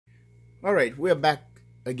All right, we're back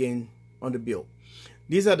again on the build.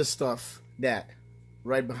 These are the stuff that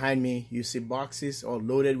right behind me, you see boxes all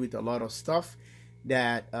loaded with a lot of stuff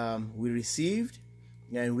that we received,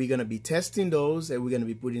 and we're gonna be testing those, and we're gonna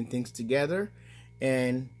be putting things together.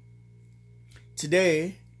 And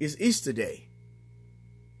today is Easter Day.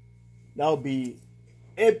 That'll be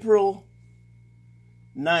April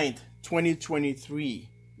 9th, 2023,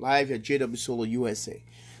 live at JW Solar USA.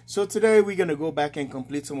 So today we're going to go back and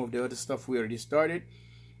complete some of the other stuff we already started.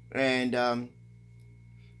 And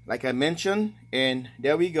like I mentioned, and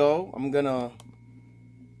there we go. I'm going to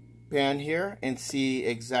pan here and see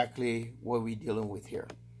exactly what we're dealing with here.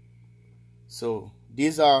 So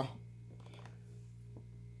these are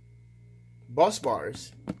bus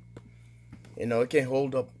bars. You know, it can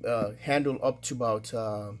hold up, handle up to about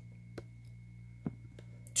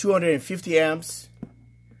 250 amps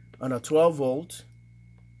on a 12 volt.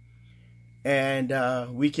 And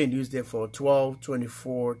we can use them for 12,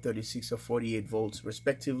 24, 36, or 48 volts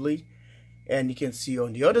respectively. And you can see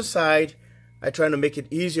on the other side, I try to make it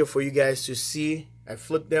easier for you guys to see. I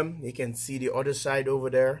flip them. You can see the other side over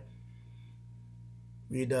there.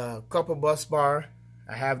 With a copper bus bar,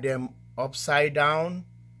 I have them upside down.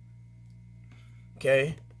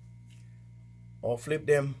 Okay. Or flip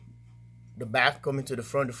them, the back coming to the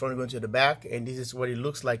front going to the back. And this is what it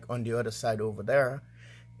looks like on the other side over there.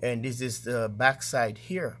 And this is the back side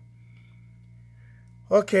here.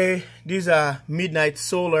 Okay, these are Midnight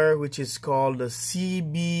Solar, which is called the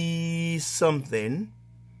CB something,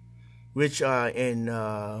 which are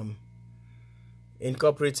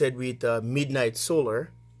incorporated with Midnight Solar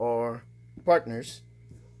or partners,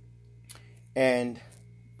 and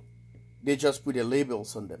they just put the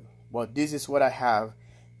labels on them. But this is what I have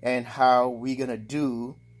and how we're gonna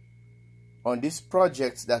do on these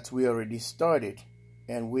projects that we already started.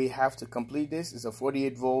 And we have to complete this. It's a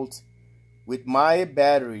 48 volts with my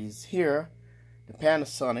batteries here, the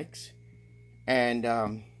Panasonics, and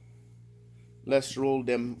let's roll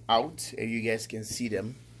them out and you guys can see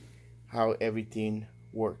them, how everything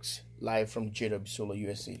works live from JW Solar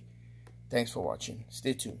USA. Thanks for watching.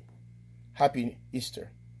 Stay tuned. Happy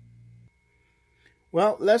Easter.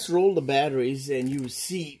 Well, let's roll the batteries and you will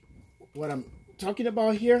see what I'm talking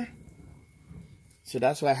about here. So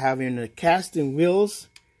that's why I have in the casting wheels.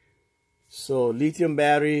 So lithium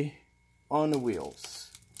battery on the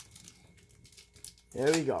wheels.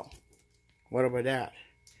 There we go. What about that?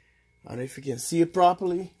 I don't know if you can see it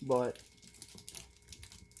properly, but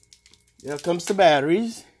here comes the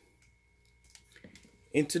batteries.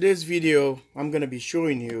 In today's video, I'm going to be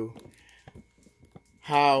showing you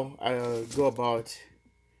how I go about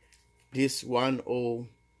this 1.0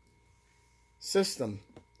 system.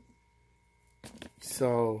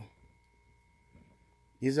 So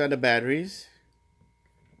these are the batteries.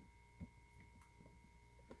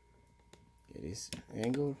 Get this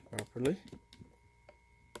angled properly.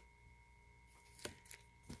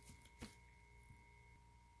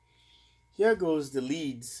 Here goes the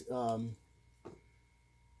leads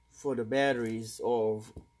for the batteries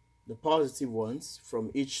of the positive ones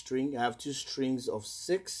from each string. I have 2 strings of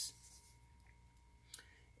 6,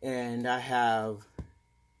 and I have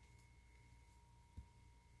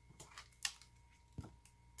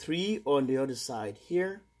 3 on the other side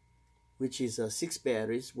here, which is 6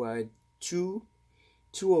 batteries, while two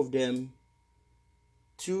of them,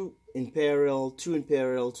 2 in parallel, 2 in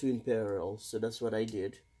parallel, 2 in parallel. So that's what I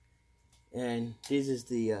did. And this is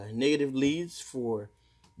the negative leads for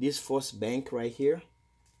this first bank right here.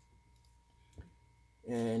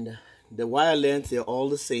 And the wire length, they're all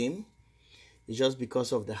the same. It's just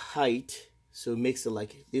because of the height, so it makes it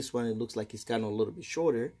like this one, it looks like it's kind of a little bit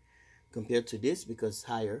shorter compared to this because it's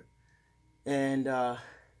higher. And the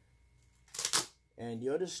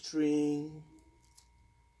other string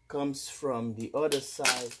comes from the other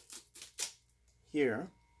side here.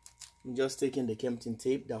 I'm just taking the Kempton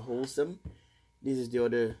tape that holds them. This is the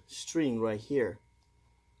other string right here.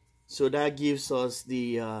 So that gives us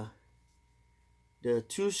the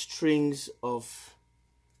 2 strings of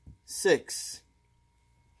 6.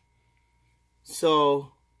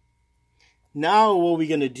 So now what we're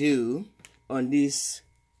gonna do on this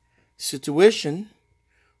situation,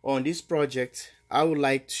 on this project, I would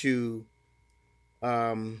like to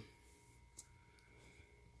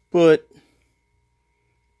put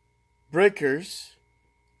breakers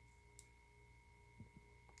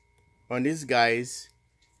on these guys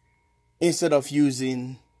instead of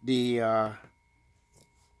using the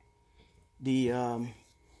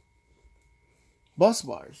bus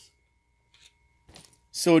bars.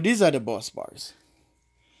 So these are the bus bars.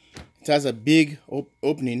 It has a big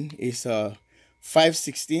opening. It's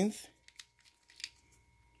 5/16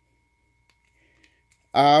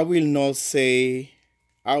 I will not say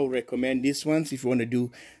I will recommend this ones if you want to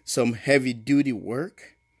do some heavy duty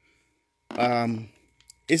work.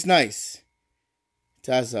 It's nice. It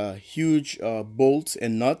has a huge bolts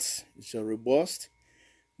and nuts. It's a robust,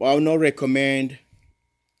 but I will not recommend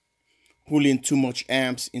pulling too much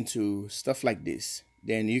amps into stuff like this.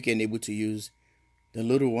 Then you can able to use the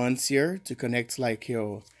little ones here to connect like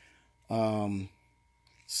your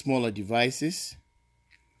smaller devices.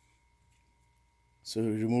 So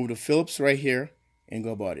remove the Phillips right here and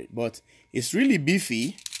go about it. But it's really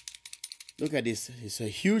beefy. Look at this. It's a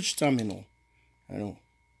huge terminal. I don't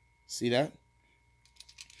see that.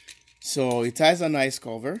 So it has a nice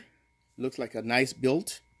cover. Looks like a nice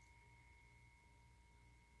build.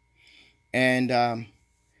 And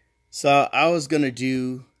so I was gonna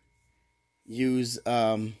use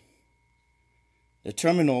the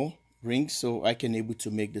terminal ring so I can able to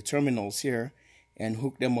make the terminals here and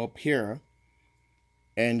hook them up here,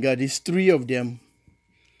 and got these 3 of them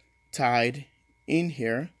tied in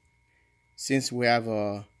here since we have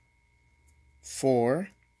a 4.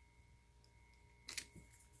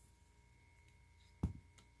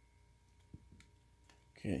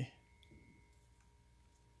 Okay.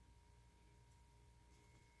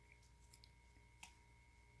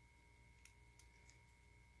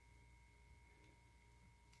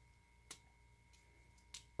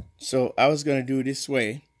 So I was gonna do it this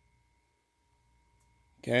way.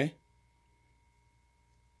 Okay.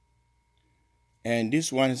 And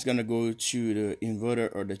this one is gonna go to the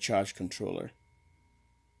inverter or the charge controller.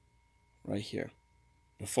 Right here.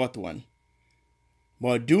 The 4th one.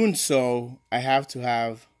 But doing so, I have to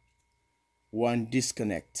have one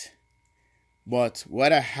disconnect. But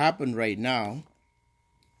what happened right now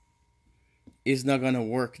is not gonna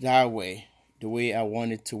work that way, the way I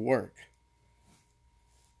want it to work.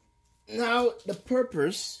 Now, the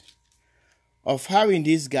purpose of having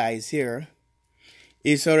these guys here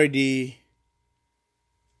is already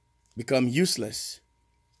become useless.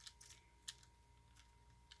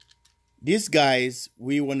 These guys,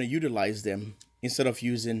 we want to utilize them instead of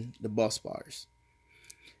using the bus bars.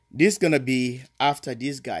 This is going to be after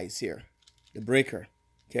these guys here, the breaker.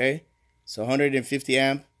 Okay, so 150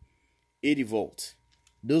 amp, 80 volt.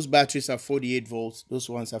 Those batteries are 48 volts. Those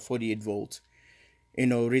ones are 48 volts. You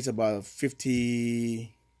know, it's about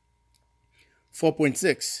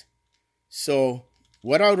 54.6. So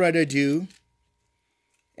what I'd rather do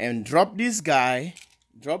and drop this guy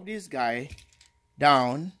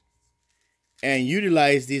down and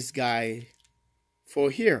utilize this guy for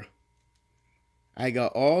here. I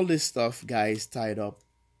got all this stuff, guys, tied up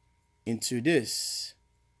into this.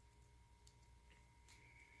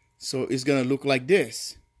 So it's gonna look like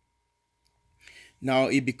this. Now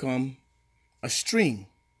it become a string.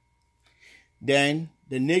 Then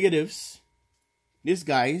the negatives, these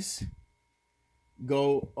guys,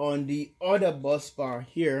 go on the other bus bar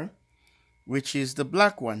here, which is the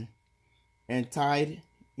black one, and tied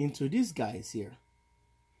into these guys here.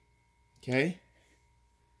 Okay.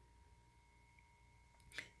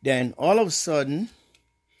 Then all of a sudden,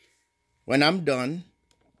 when I'm done,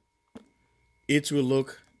 it will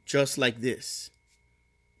look just like this.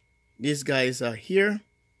 These guys are here,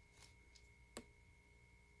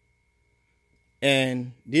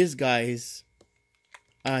 and these guys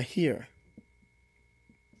are here,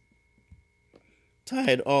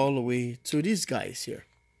 tied all the way to these guys here.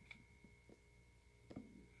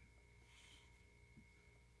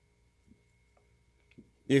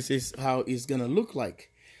 This is how it's gonna look like.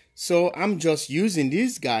 So I'm just using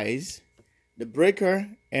these guys, the breaker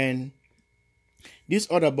and this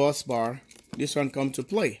other bus bar. This one come to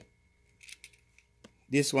play.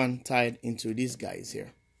 This one tied into these guys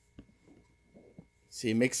here.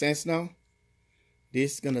 See, makes sense now?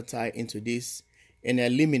 This is gonna tie into this and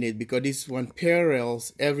eliminate, because this one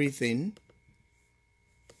parallels everything.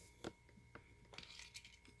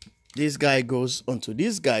 This guy goes onto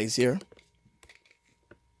these guys here.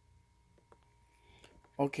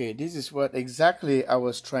 Okay, this is what exactly I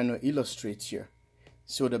was trying to illustrate here.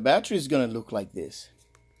 So the battery is gonna look like this.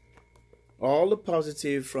 All the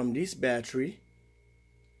positive from this battery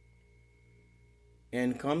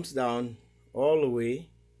and comes down all the way.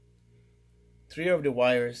 3 of the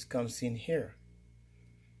wires comes in here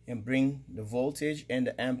and bring the voltage and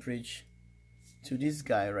the amperage to this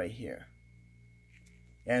guy right here.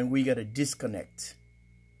 And we got a disconnect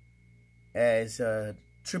as a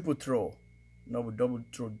triple throw. No, double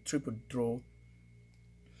throw, triple throw.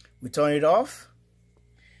 We turn it off,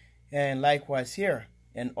 and likewise here,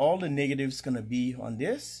 and all the negatives gonna be on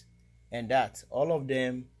this and that. All of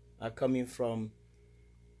them are coming from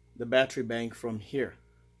the battery bank from here.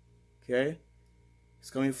 Okay, It's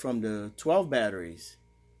coming from the 12 batteries.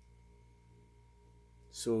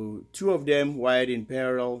 So 2 of them wired in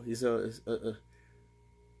parallel is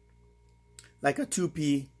like a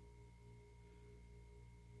 2P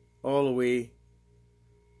all the way.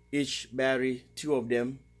 Each battery, 2 of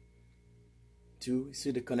them.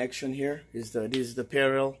 See the connection here? This is the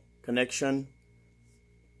parallel connection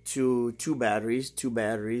to 2 batteries, 2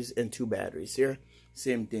 batteries, and 2 batteries here.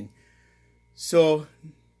 Same thing. So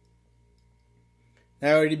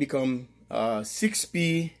I already become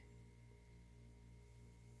 6P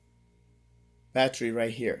battery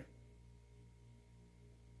right here.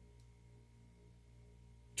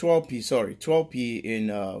 12P, sorry, 12P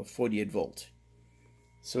in 48 volt.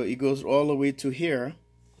 So it goes all the way to here,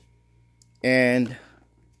 and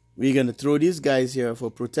we're gonna throw these guys here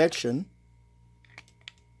for protection.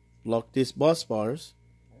 Lock these bus bars,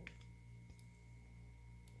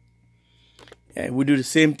 and we do the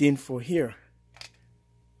same thing for here.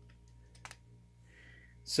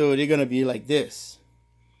 So they're gonna be like this,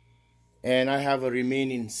 and I have a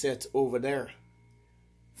remaining set over there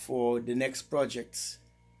for the next projects.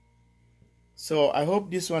 So I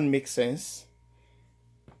hope this one makes sense.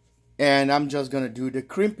 And I'm just gonna do the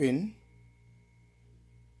crimping.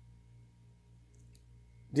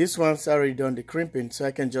 This one's already done the crimping, so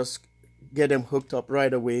I can just get them hooked up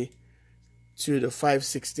right away to the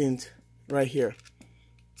 5/16 right here.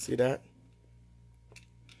 See that?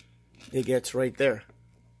 It gets right there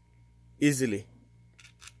easily,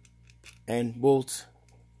 and bolt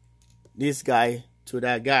this guy to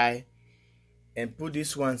that guy and put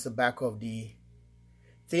this one at the back of the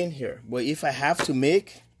thing here. But if I have to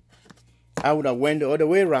make, I would have went the other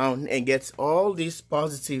way around and get all these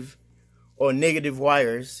positive or negative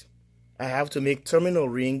wires. I have to make terminal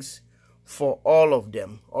rings for all of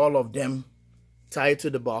them tied to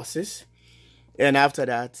the buses. And after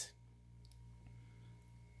that,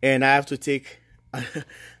 and I have to take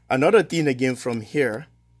another thing again from here,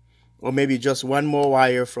 or maybe just one more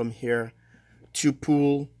wire from here to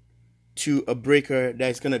pull to a breaker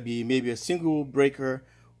that's going to be maybe a single breaker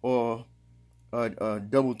or a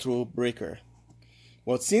double throw breaker.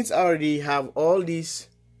 But since I already have all these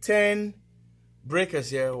 10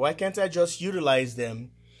 breakers here, why can't I just utilize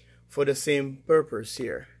them for the same purpose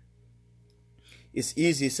here? It's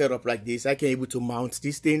easy set up like this. I can able to mount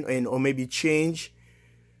this thing, and or maybe change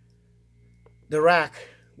the rack,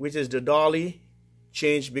 which is the dolly.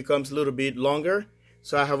 Change becomes a little bit longer.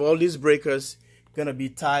 So I have all these breakers gonna be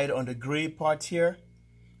tied on the gray part here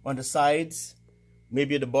on the sides.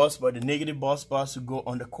 Maybe the bus bar, the negative bus bars will go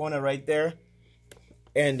on the corner right there,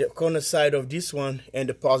 and the corner side of this one, and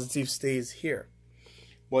the positive stays here.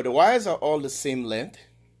 But the wires are all the same length,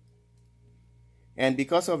 and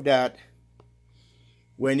because of that,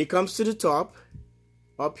 when it comes to the top,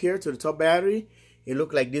 up here to the top battery, it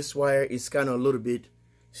looks like this wire is kind of a little bit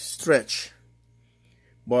stretched.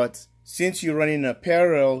 But since you're running a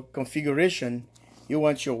parallel configuration, you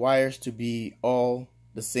want your wires to be all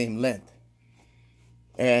the same length.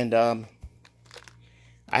 And I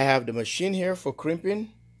have the machine here for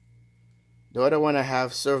crimping. The other one I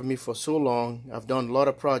have served me for so long. I've done a lot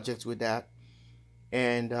of projects with that,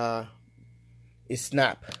 and it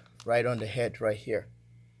snapped right on the head right here.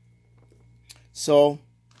 So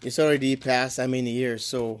it's already past how many years,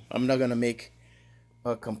 so I'm not gonna make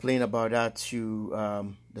a complaint about that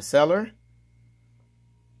to the seller.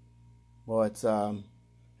 But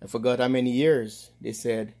I forgot how many years they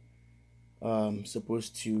said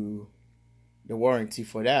supposed to the warranty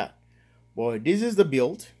for that. But this is the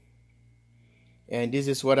build, and this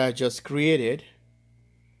is what I just created,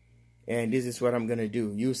 and this is what I'm gonna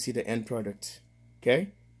do. You see the end product.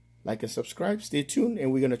 Okay, like and subscribe, stay tuned,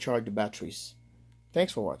 and we're gonna charge the batteries.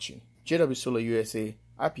 Thanks for watching. JW Solar USA.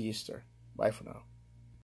 Happy Easter. Bye for now.